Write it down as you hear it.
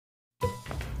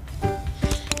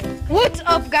What's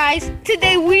up, guys?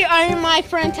 Today we are in my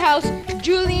friend's house.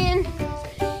 Julian,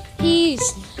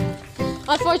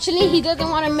 unfortunately he doesn't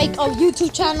want to make a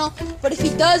YouTube channel, but if he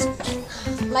does,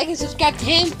 like and subscribe to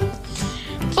him.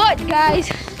 But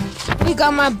guys, we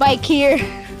got my bike here.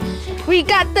 We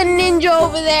got the Ninja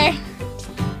over there.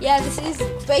 Yeah, this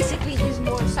is basically his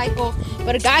motorcycle.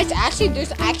 But guys,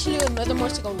 there's actually another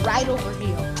motorcycle right over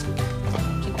here.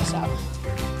 Check this out.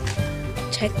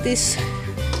 Check this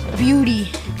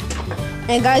beauty.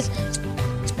 And guys,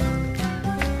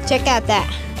 check out that.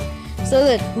 So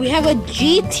look, we have a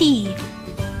GT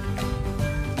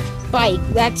bike.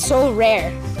 That's so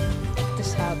rare. Check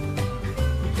this out.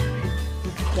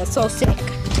 That's so sick.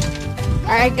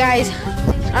 Alright guys,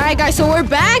 so we're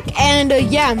back, and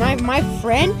yeah, my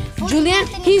friend Julian,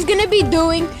 he's gonna be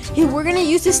doing, we're gonna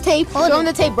use this tape. Show him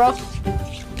the tape, bro.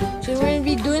 So we're gonna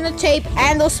be doing the tape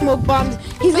and those smoke bombs.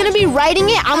 He's gonna be writing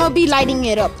it, I'm gonna be lighting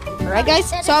it up. Alright guys,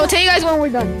 so I'll tell you guys when we're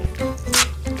done.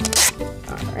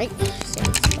 Alright,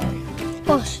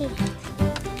 oh shit.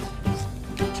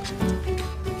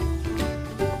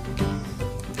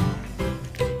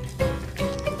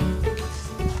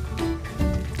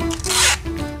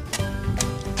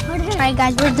 Alright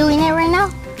guys, we're doing it right now.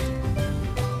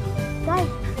 Guys.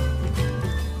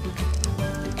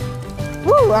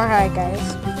 Woo! Alright guys.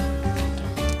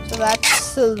 So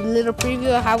that's a little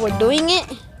preview of how we're doing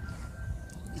it.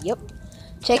 Yep.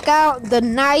 Check out the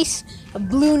nice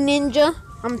blue Ninja.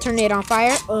 I'm turning it on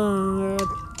fire.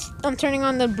 I'm turning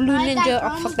on the blue Ninja.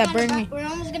 Oh fuck, that burned me. We're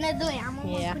almost gonna do it.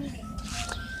 Yeah.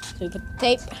 So we put the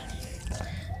tape.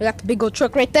 We got the big old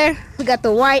truck right there. We got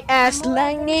the white ass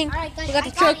lightning. Alright, guys, We got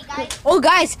the truck. Oh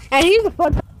guys, and here's the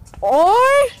fun. Or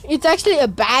it's actually a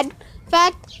bad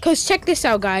fact, cause check this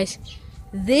out, guys.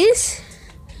 This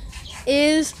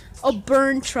is a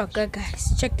burn truck,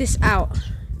 guys. Check this out.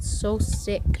 It's so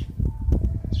sick.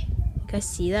 You guys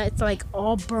see that? It's like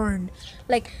all burned.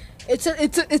 Like it's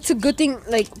a good thing.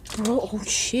 Like bro, oh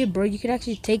shit, bro. You could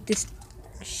actually take this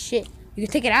shit. You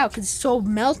can take it out because it's so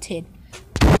melted.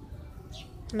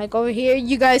 Like over here,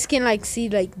 you guys can like see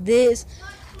like this.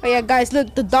 Oh yeah, guys,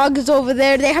 look, the dog is over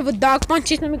there. They have a dog,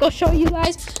 Munchies. Let me go show you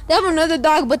guys. They have another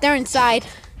dog, but they're inside.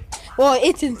 Well,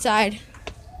 it's inside.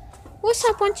 What's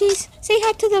up, Munchies? Say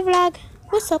hi to the vlog.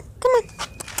 What's up? Come on.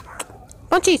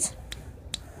 Munchies.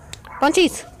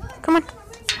 Munchies. Come on.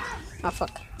 Oh,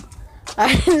 fuck.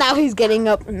 Now he's getting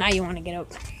up. Now you want to get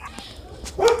up.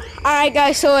 Alright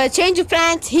guys, so a change of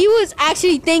plans. He was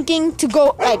actually thinking to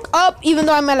go like up, even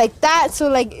though I meant like that, so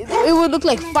like it would look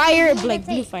like fire, like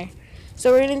blue fire.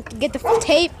 So we're gonna get the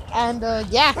tape, and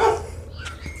yeah,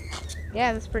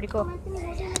 that's pretty cool.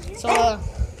 So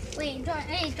wait, George,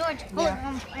 hey George, hold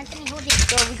Anthony, hold it.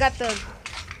 So we got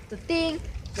the thing,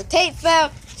 the tape fell,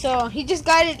 so he just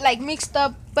got it like mixed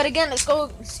up. But again, let's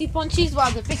go see Ponchis while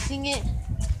they're fixing it.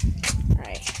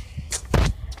 Alright.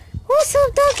 What's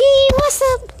up, doggy? What's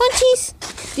up,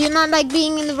 Munchies? Do you not like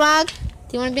being in the vlog?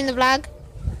 Do you want to be in the vlog?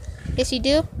 Yes, you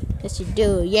do? Yes, you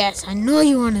do. Yes, I know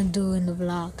you want to do in the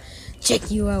vlog.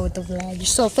 Check you out with the vlog. You're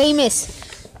so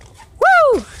famous.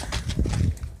 Woo!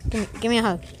 Give me a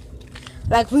hug.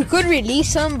 Like, we could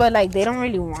release them, but, like, they don't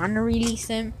really want to release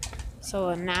them.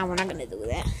 So, now we're not going to do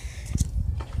that.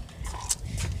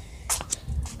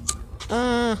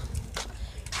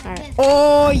 Alright.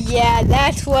 Oh yeah,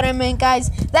 that's what I meant,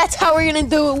 guys. That's how we're gonna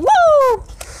do it. Woo!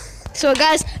 So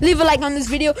guys, leave a like on this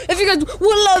video if you guys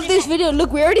will love this video.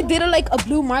 Look, we already did a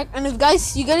blue mark, and if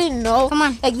guys, you gotta know, come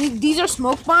on, like these are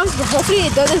smoke bombs, but hopefully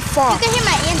it doesn't fall. You can hear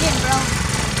my engine, bro.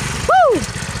 Woo!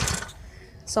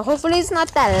 So hopefully it's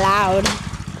not that loud.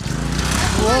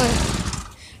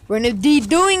 We're gonna be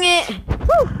doing it.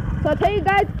 Woo! So I'll tell you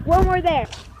guys when we're there.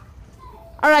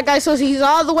 Alright guys, so he's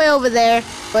all the way over there,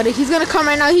 but he's gonna come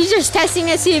right now. He's just testing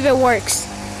it, see if it works.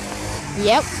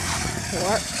 Yep,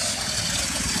 works.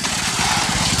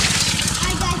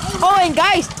 Oh, and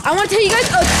guys, I want to tell you guys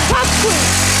a top clue.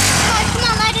 Come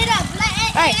on, light it up.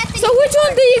 Alright, so which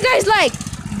one do you guys like?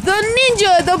 The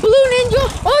Ninja, the blue Ninja,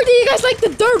 or do you guys like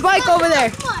the dirt bike over there?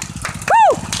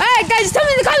 Woo! Alright guys, tell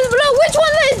me in the comments below which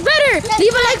one is better.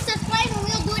 Leave a like. Subscribe and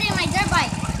we'll do it in my dirt bike.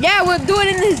 Yeah, we'll do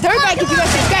it in this dirt bike if you guys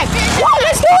subscribe. Whoa,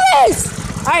 let's do this!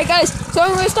 Alright guys, so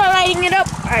I'm gonna start lighting it up.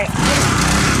 Alright.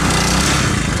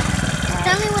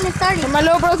 Tell me when it started. So my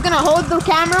little bro's gonna hold the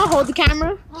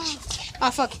camera.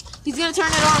 Oh fuck. He's gonna turn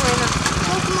it on right now.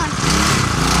 Oh, come on.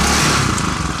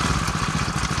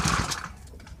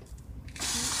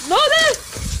 No, this!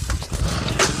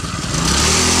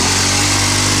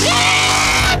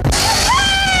 Yeah!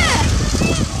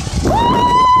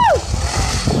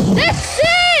 Woo! That's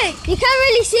sick! You can't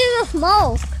really see the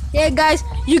smoke. Yeah, guys,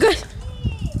 you guys.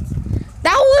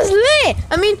 That was lit.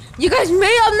 I mean, you guys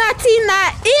may have not seen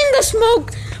that in the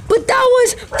smoke, but that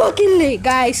was fucking lit,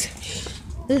 guys.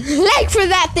 Like for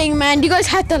that thing, man. You guys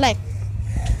have to like.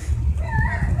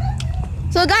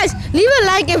 So guys, leave a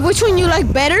like if which one you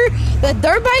like better, the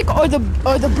dirt bike or the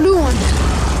blue one.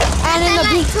 And in the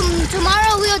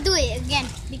tomorrow we'll do it again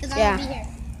because I'll be here.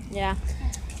 Yeah.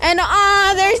 And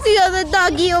there's the other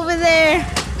doggy over there.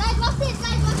 Guys, watch this,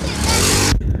 guys, watch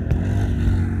this.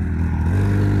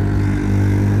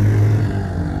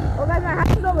 Oh guys, my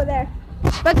house is over there.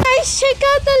 But guys, check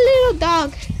out the little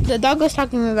dog. The dog was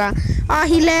talking about.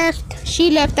 He left.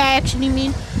 She left, I actually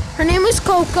mean. Her name is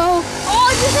Coco.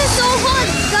 Oh, this is so hot,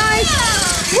 guys.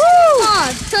 Woo!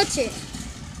 Hot. Touch it.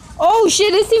 Oh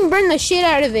shit, this thing burned the shit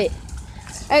out of it.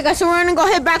 Alright guys, so we're gonna go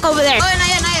head back over there. Oh, not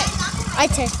yet. I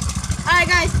turn. Alright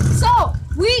guys, so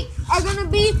we are gonna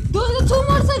be doing the 2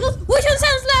 motorcycles. Which one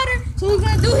sounds louder? So we're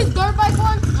gonna do his dirt bike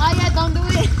one. Oh yeah, don't do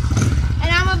it. And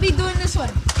I'm gonna be doing this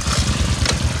one.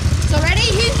 So ready?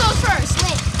 He goes first.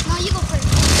 Wait, no, you go first.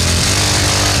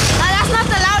 That's not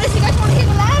the loudest. You guys wanna hear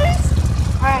the loudest?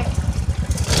 Alright.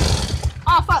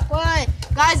 Oh fuck, wait.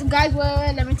 Guys,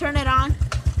 wait, let me turn it on.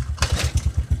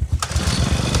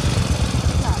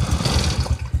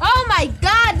 Oh my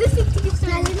god, this thing keeps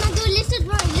turning. No, we're not doing. Let's just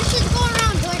go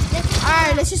around, George.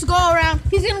 Alright, let's just go around.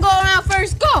 He's gonna go around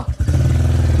first. Go!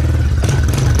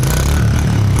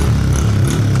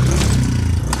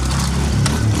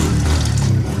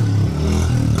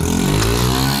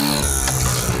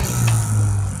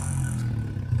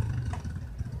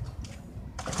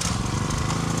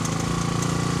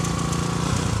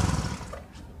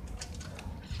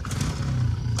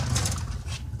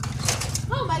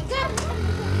 Oh my god!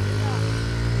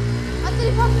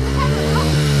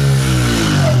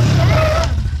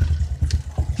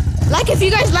 Like if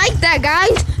you guys like that,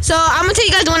 guys. So I'm gonna tell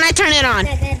you guys when I turn it on.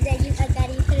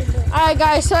 Alright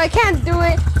guys, so I can't do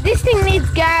it. This thing needs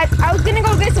gas. I was gonna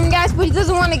go get some gas, but he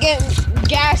doesn't want to get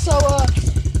gas, so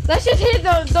let's just hit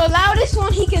the loudest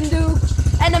one he can do.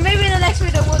 And then maybe in the next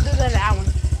video we'll do that one.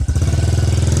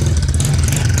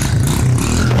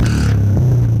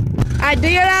 Alright, do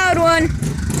your loud one.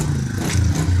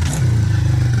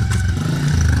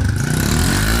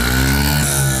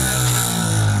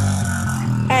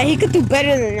 He could do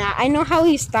better than that. I know how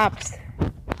he stops.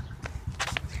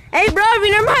 Hey bro,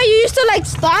 remember how you used to like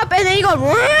stop and then you go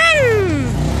run?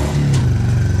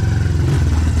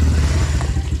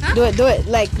 Huh? Do it.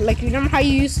 Like remember how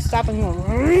you used to stop and go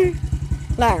run?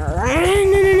 Like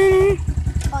run.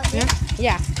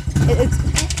 Yeah. It's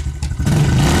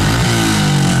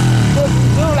do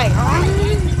like run.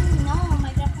 No,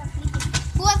 my God,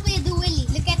 who else will you do Willie?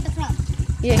 Look at the front.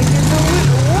 Yeah, he can do it.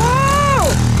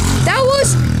 Whoa! That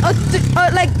was a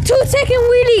like 2-second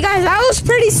wheelie, guys. That was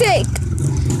pretty sick.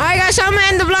 Alright guys, so I'm gonna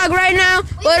end the vlog right now.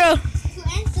 But to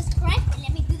end, subscribe and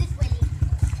let me do this Willie.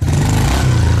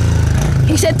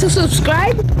 He said to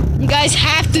subscribe. You guys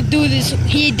have to do this.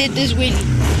 He did this wheelie.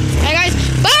 Alright guys,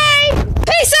 bye!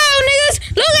 Peace out, niggas!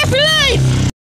 Look out for life!